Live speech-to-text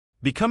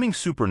Becoming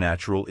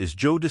Supernatural is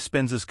Joe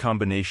Dispenza's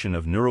combination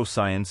of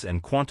neuroscience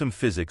and quantum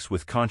physics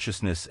with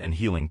consciousness and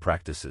healing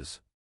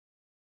practices.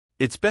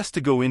 It's best to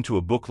go into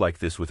a book like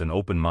this with an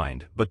open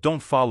mind, but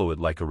don't follow it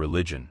like a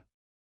religion.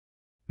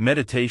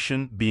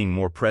 Meditation, being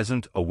more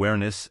present,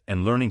 awareness,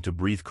 and learning to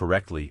breathe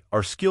correctly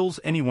are skills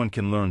anyone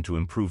can learn to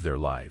improve their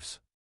lives.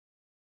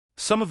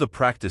 Some of the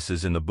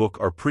practices in the book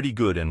are pretty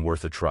good and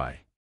worth a try.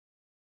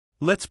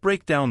 Let's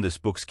break down this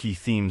book's key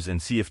themes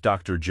and see if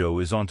Dr. Joe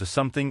is onto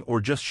something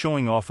or just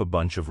showing off a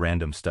bunch of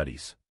random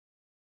studies.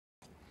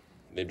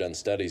 They've done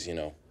studies,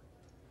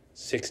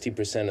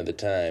 60% of the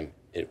time,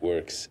 it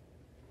works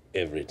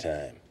every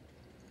time.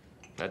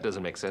 That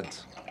doesn't make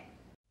sense.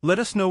 Let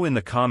us know in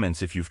the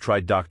comments if you've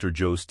tried Dr.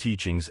 Joe's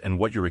teachings and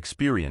what your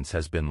experience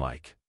has been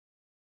like.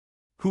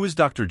 Who is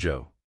Dr.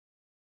 Joe?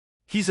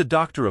 He's a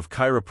doctor of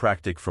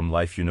chiropractic from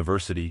Life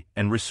University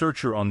and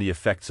researcher on the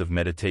effects of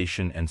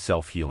meditation and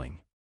self-healing.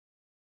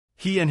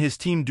 He and his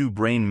team do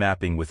brain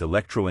mapping with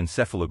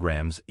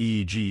electroencephalograms,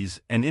 EEGs,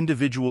 and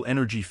individual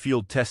energy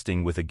field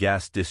testing with a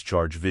gas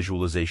discharge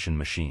visualization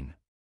machine,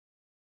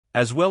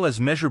 as well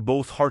as measure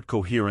both heart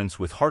coherence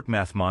with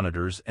HeartMath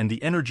monitors and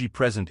the energy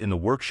present in the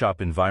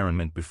workshop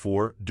environment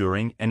before,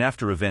 during, and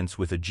after events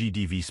with a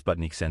GDV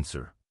Sputnik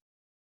sensor.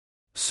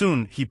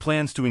 Soon, he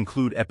plans to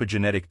include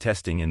epigenetic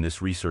testing in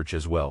this research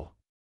as well.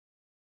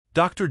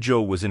 Dr.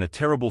 Joe was in a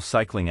terrible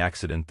cycling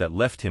accident that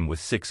left him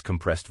with 6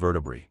 compressed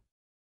vertebrae.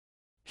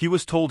 He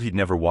was told he'd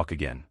never walk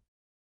again.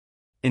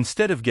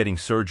 Instead of getting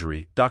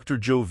surgery, Dr.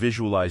 Joe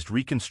visualized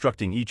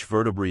reconstructing each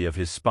vertebrae of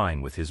his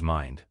spine with his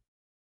mind.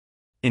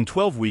 In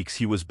 12 weeks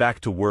he was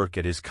back to work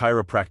at his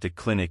chiropractic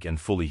clinic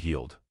and fully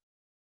healed.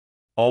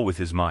 All with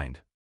his mind.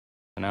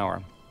 An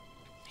hour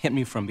hit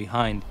me from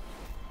behind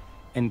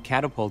and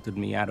catapulted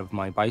me out of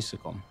my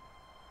bicycle.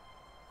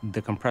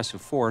 The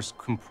compressive force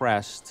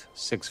compressed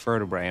 6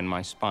 vertebrae in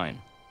my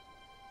spine.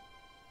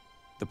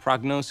 The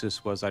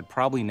prognosis was I'd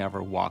probably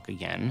never walk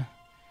again,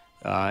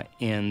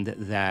 and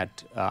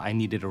that I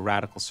needed a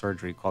radical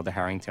surgery called the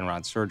Harrington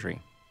rod surgery.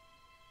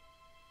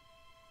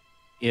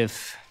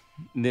 If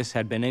this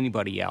had been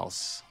anybody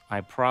else,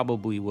 I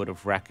probably would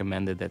have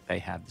recommended that they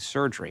have the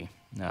surgery,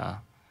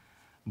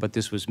 but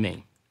this was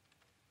me.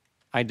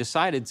 I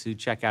decided to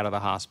check out of the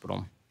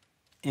hospital,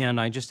 and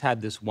I just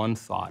had this one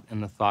thought,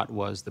 and the thought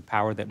was the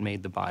power that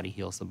made the body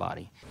heals the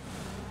body.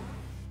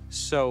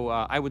 So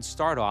I would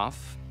start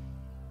off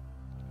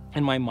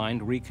in my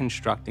mind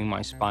reconstructing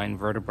my spine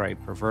vertebrae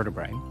per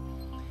vertebrae,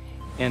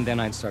 and then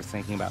I'd start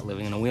thinking about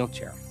living in a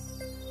wheelchair.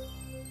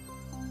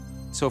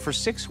 So for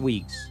 6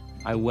 weeks,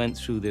 I went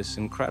through this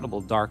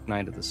incredible dark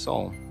night of the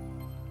soul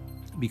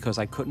because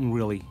I couldn't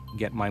really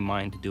get my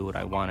mind to do what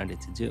I wanted it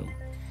to do.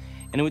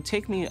 And it would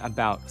take me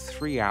about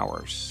 3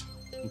 hours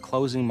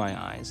closing my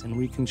eyes and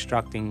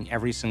reconstructing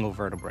every single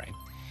vertebrae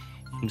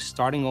and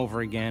starting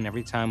over again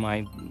every time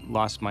I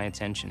lost my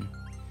attention.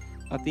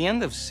 At the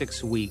end of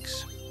 6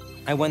 weeks,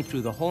 I went through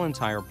the whole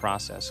entire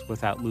process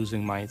without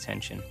losing my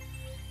attention,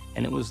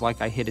 and it was like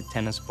I hit a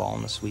tennis ball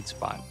in the sweet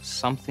spot.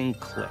 Something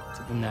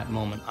clicked in that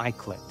moment. I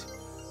clicked.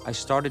 I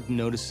started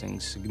noticing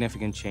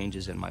significant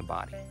changes in my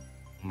body.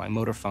 My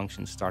motor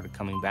function started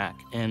coming back,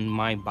 and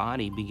my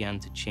body began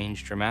to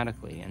change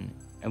dramatically. And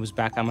I was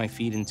back on my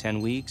feet in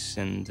 10 weeks,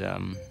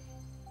 and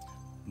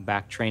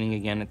back training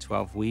again at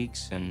 12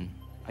 weeks, and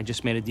I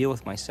just made a deal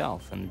with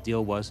myself, and the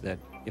deal was that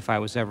if I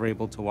was ever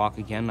able to walk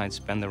again, I'd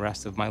spend the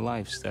rest of my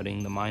life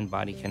studying the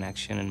mind-body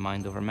connection and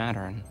mind over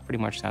matter, and pretty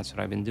much that's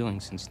what I've been doing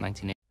since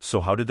 1980.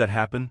 So how did that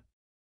happen?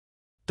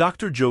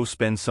 Dr. Joe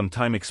spends some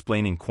time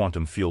explaining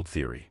quantum field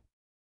theory.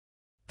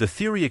 The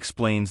theory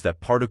explains that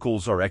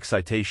particles are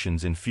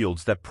excitations in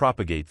fields that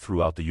propagate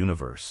throughout the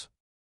universe.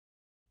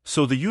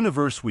 So the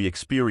universe we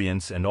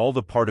experience and all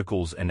the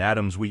particles and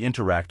atoms we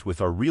interact with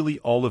are really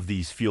all of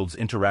these fields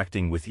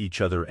interacting with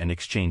each other and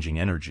exchanging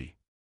energy.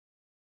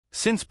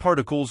 Since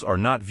particles are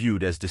not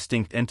viewed as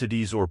distinct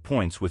entities or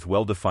points with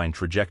well-defined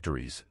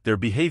trajectories, their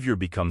behavior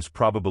becomes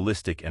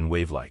probabilistic and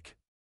wave-like.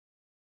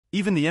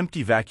 Even the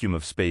empty vacuum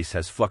of space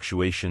has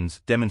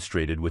fluctuations,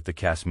 demonstrated with the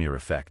Casimir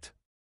effect.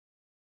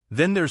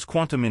 Then there's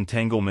quantum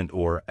entanglement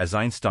or, as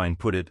Einstein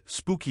put it,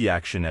 spooky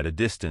action at a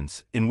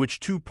distance, in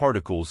which 2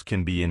 particles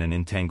can be in an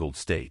entangled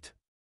state.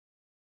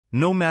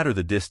 No matter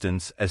the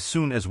distance, as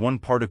soon as one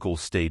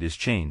particle's state is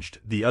changed,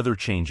 the other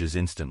changes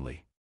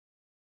instantly.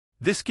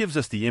 This gives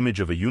us the image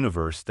of a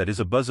universe that is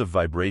a buzz of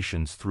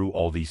vibrations through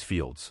all these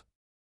fields.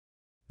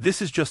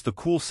 This is just the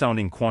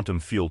cool-sounding quantum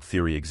field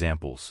theory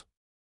examples.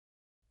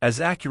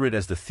 As accurate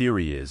as the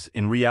theory is,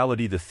 in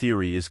reality the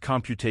theory is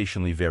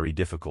computationally very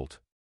difficult.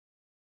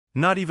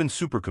 Not even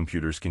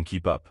supercomputers can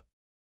keep up.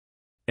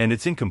 And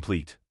it's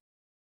incomplete.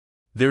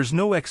 There's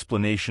no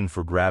explanation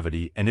for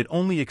gravity, and it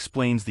only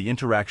explains the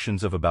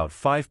interactions of about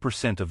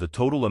 5% of the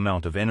total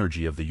amount of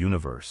energy of the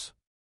universe.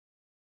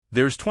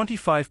 There's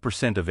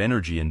 25% of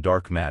energy in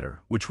dark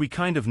matter, which we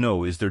kind of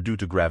know is there due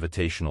to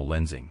gravitational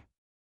lensing.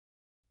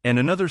 And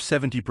another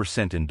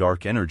 70% in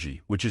dark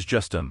energy, which is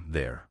just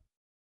there.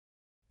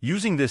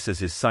 Using this as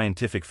his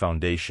scientific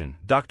foundation,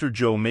 Dr.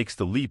 Joe makes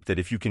the leap that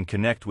if you can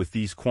connect with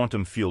these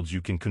quantum fields, you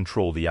can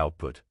control the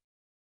output,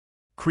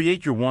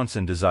 create your wants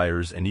and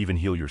desires, and even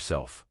heal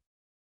yourself.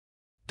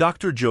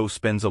 Dr. Joe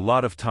spends a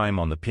lot of time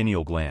on the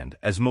pineal gland,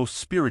 as most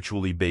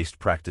spiritually based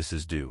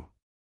practices do.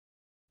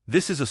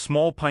 This is a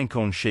small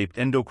pinecone-shaped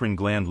endocrine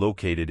gland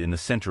located in the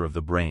center of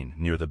the brain,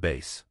 near the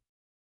base.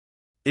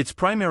 Its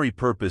primary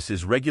purpose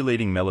is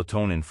regulating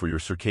melatonin for your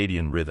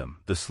circadian rhythm,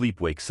 the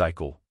sleep-wake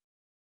cycle.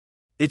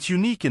 It's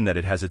unique in that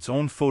it has its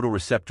own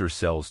photoreceptor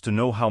cells to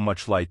know how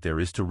much light there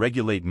is to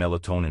regulate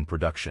melatonin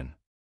production.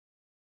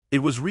 It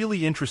was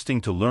really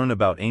interesting to learn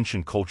about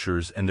ancient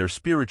cultures and their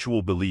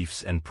spiritual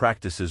beliefs and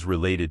practices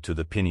related to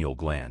the pineal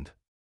gland.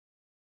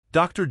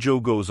 Dr. Joe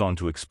goes on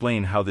to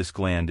explain how this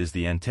gland is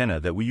the antenna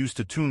that we use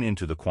to tune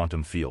into the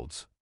quantum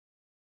fields.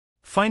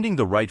 Finding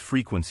the right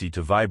frequency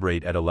to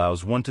vibrate at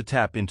allows one to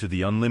tap into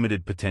the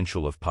unlimited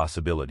potential of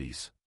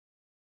possibilities.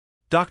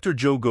 Dr.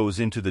 Joe goes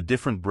into the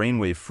different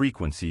brainwave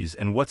frequencies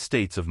and what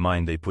states of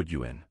mind they put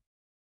you in.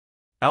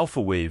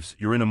 Alpha waves,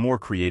 you're in a more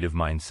creative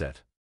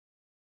mindset.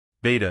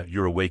 Beta,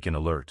 you're awake and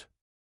alert.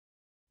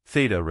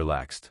 Theta,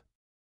 relaxed.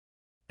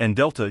 And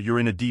delta, you're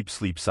in a deep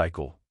sleep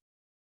cycle.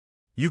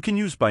 You can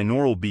use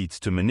binaural beats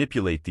to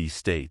manipulate these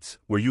states,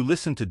 where you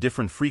listen to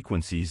different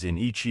frequencies in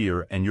each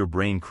ear and your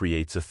brain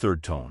creates a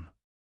third tone.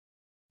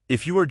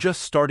 If you are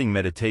just starting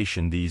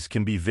meditation, these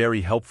can be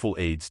very helpful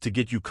aids to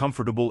get you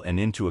comfortable and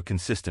into a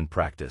consistent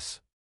practice.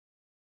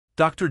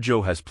 Dr.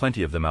 Joe has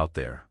plenty of them out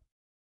there.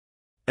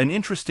 An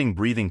interesting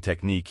breathing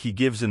technique he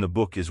gives in the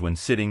book is when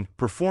sitting,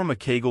 perform a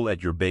Kegel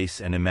at your base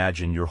and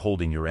imagine you're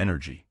holding your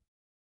energy.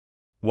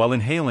 While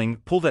inhaling,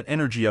 pull that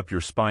energy up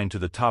your spine to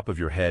the top of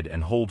your head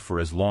and hold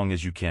for as long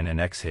as you can and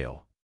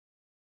exhale.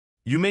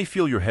 You may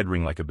feel your head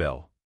ring like a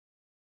bell.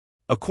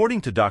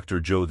 According to Dr.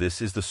 Joe,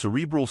 this is the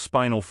cerebral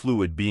spinal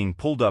fluid being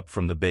pulled up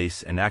from the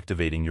base and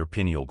activating your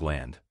pineal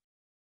gland.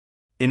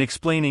 In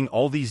explaining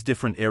all these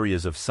different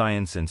areas of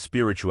science and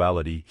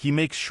spirituality, he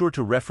makes sure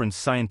to reference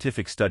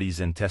scientific studies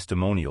and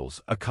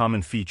testimonials, a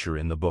common feature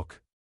in the book.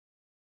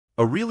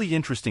 A really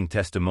interesting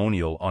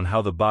testimonial on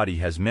how the body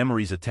has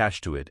memories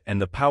attached to it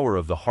and the power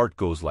of the heart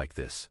goes like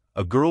this.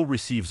 A girl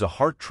receives a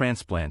heart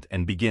transplant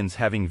and begins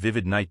having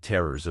vivid night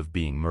terrors of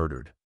being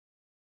murdered.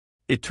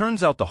 It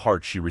turns out the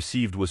heart she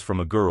received was from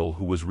a girl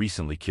who was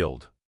recently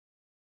killed.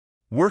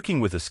 Working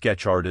with a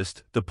sketch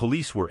artist, the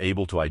police were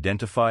able to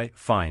identify,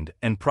 find,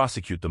 and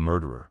prosecute the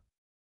murderer.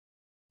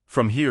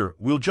 From here,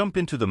 we'll jump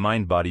into the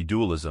mind-body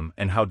dualism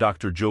and how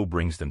Dr. Joe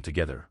brings them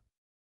together.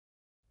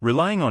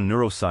 Relying on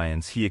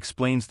neuroscience, he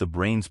explains the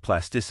brain's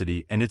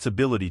plasticity and its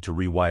ability to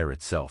rewire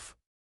itself.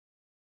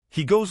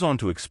 He goes on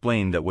to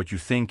explain that what you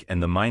think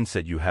and the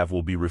mindset you have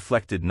will be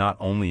reflected not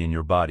only in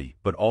your body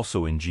but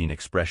also in gene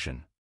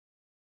expression.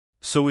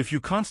 So if you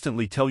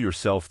constantly tell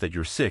yourself that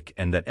you're sick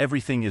and that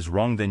everything is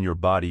wrong, then your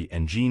body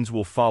and genes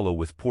will follow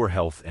with poor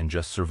health and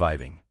just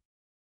surviving.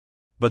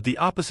 But the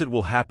opposite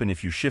will happen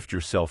if you shift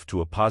yourself to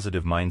a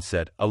positive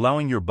mindset,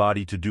 allowing your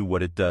body to do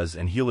what it does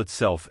and heal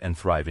itself and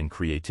thrive in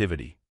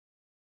creativity.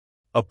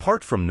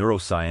 Apart from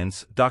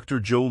neuroscience, Dr.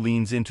 Joe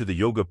leans into the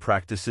yoga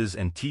practices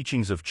and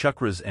teachings of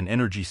chakras and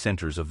energy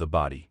centers of the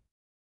body.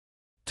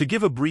 To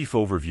give a brief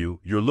overview,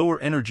 your lower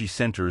energy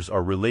centers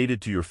are related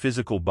to your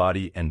physical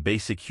body and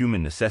basic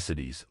human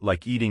necessities,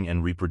 like eating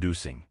and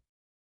reproducing.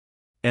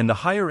 And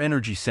the higher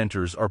energy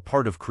centers are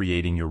part of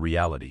creating your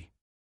reality.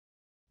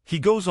 He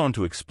goes on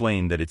to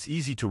explain that it's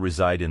easy to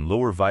reside in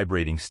lower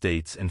vibrating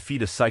states and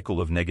feed a cycle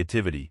of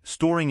negativity,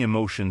 storing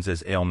emotions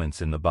as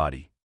ailments in the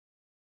body.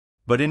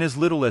 But in as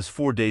little as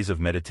 4 days of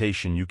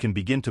meditation, you can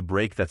begin to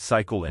break that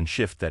cycle and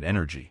shift that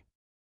energy.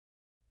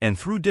 And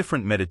through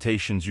different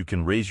meditations you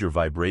can raise your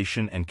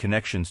vibration and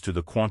connections to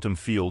the quantum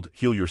field,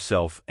 heal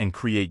yourself, and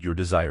create your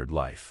desired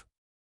life.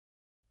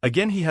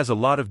 Again, he has a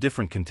lot of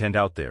different content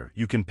out there,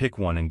 you can pick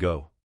one and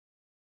go.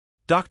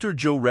 Dr.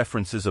 Joe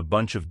references a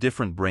bunch of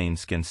different brain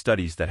scan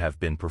studies that have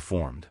been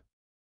performed.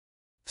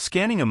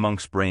 Scanning a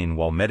monk's brain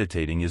while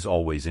meditating is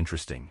always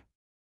interesting.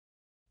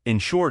 In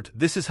short,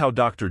 this is how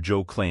Dr.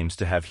 Joe claims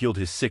to have healed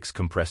his 6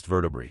 compressed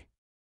vertebrae.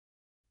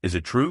 Is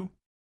it true?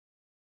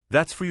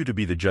 That's for you to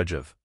be the judge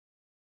of.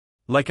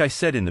 Like I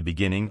said in the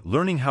beginning,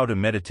 learning how to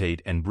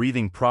meditate and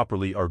breathing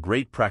properly are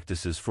great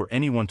practices for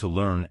anyone to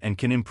learn and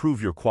can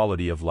improve your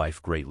quality of life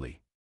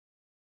greatly.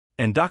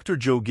 And Dr.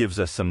 Joe gives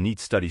us some neat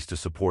studies to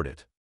support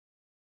it.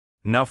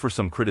 Now for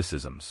some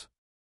criticisms.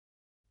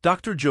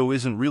 Dr. Joe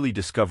isn't really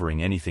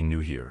discovering anything new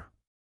here.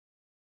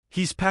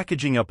 He's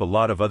packaging up a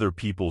lot of other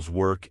people's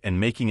work and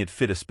making it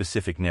fit a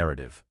specific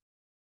narrative.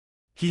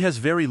 He has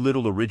very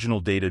little original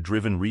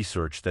data-driven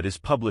research that is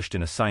published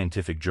in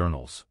scientific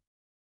journals.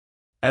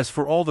 As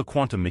for all the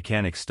quantum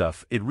mechanics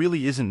stuff, it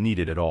really isn't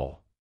needed at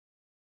all.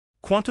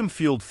 Quantum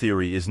field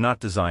theory is not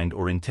designed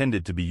or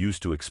intended to be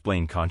used to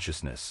explain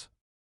consciousness.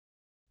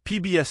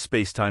 PBS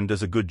Spacetime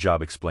does a good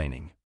job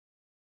explaining.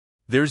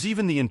 There's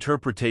even the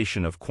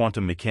interpretation of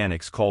quantum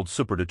mechanics called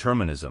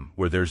superdeterminism,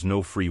 where there's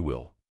no free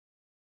will.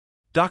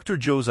 Dr.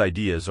 Joe's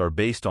ideas are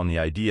based on the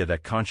idea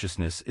that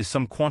consciousness is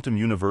some quantum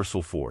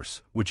universal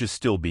force, which is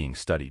still being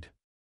studied.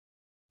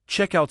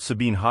 Check out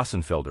Sabine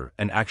Hassenfelder,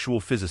 an actual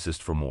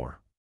physicist, for more.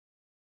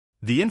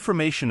 The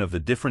information of the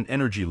different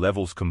energy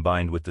levels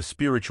combined with the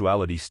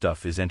spirituality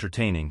stuff is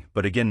entertaining,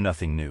 but again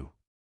nothing new.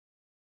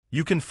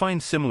 You can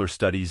find similar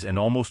studies and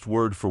almost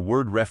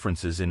word-for-word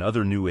references in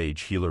other New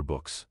Age healer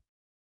books.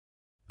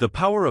 The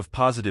power of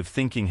positive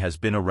thinking has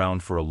been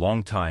around for a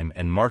long time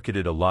and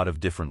marketed a lot of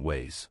different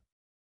ways.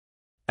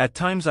 At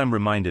times I'm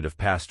reminded of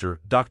Pastor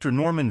Dr.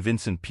 Norman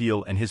Vincent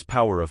Peale and his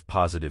power of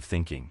positive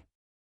thinking.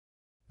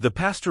 The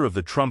pastor of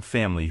the Trump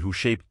family who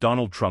shaped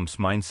Donald Trump's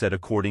mindset,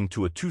 according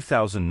to a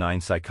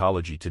 2009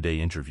 Psychology Today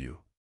interview.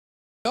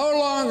 No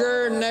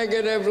longer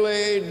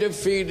negatively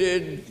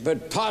defeated,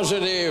 but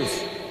positive,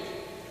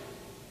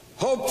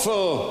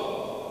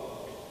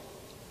 hopeful,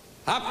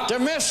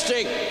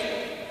 optimistic,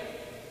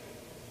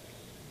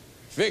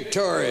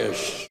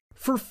 victorious.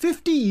 For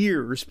 50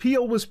 years,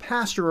 Peale was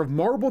pastor of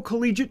Marble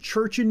Collegiate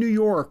Church in New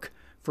York.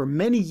 For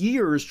many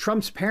years,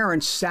 Trump's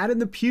parents sat in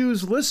the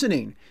pews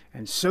listening,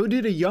 and so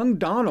did a young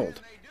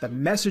Donald. The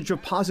message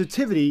of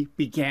positivity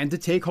began to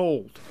take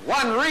hold.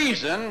 One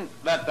reason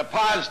that the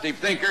positive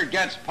thinker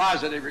gets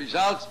positive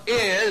results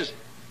is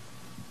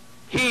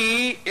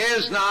he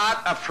is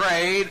not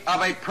afraid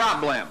of a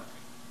problem.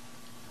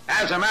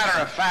 As a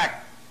matter of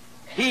fact,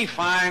 he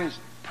finds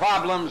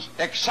problems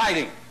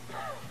exciting.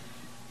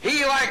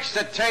 He likes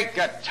to take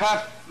a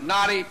tough,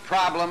 knotty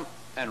problem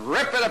and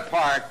rip it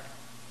apart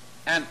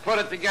and put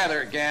it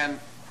together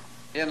again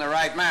in the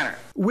right manner.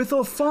 With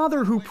a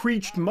father who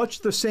preached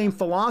much the same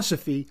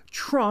philosophy,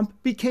 Trump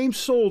became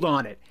sold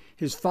on it.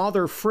 His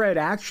father, Fred,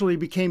 actually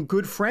became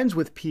good friends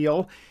with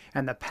Peale,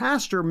 and the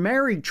pastor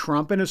married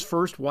Trump and his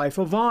first wife,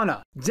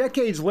 Ivana.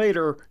 Decades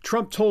later,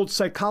 Trump told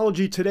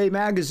Psychology Today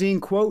magazine,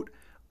 quote,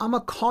 "I'm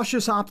a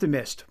cautious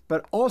optimist,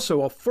 but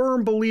also a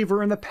firm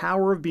believer in the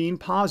power of being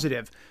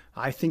positive.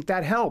 I think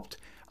that helped.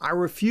 I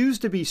refuse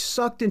to be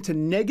sucked into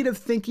negative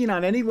thinking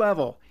on any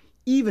level,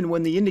 even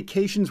when the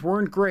indications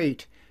weren't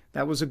great.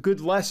 That was a good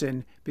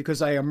lesson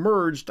because I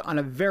emerged on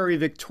a very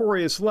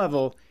victorious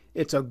level.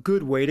 It's a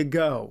good way to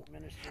go."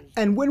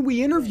 And when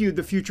we interviewed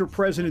the future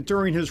president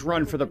during his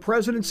run for the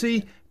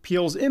presidency,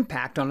 Peale's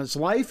impact on his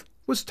life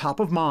was top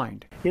of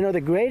mind. You know,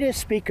 the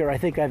greatest speaker I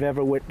think I've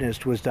ever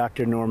witnessed was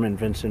Dr. Norman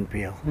Vincent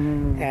Peale.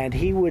 And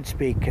he would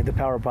speak the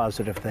power of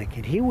positive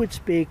thinking. He would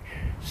speak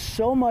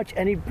so much,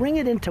 and he'd bring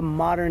it into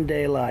modern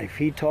day life.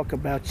 He'd talk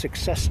about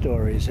success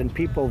stories and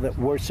people that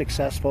were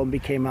successful and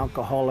became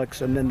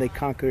alcoholics, and then they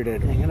conquered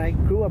it. And I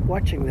grew up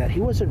watching that. He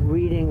wasn't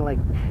reading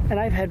and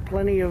I've had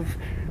plenty of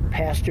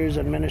pastors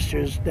and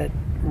ministers that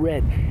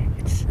read.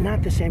 It's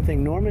not the same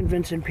thing. Norman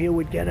Vincent Peale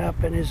would get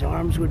up and his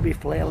arms would be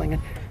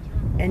flailing.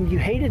 And you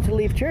hated to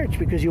leave church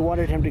because you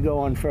wanted him to go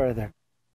on further.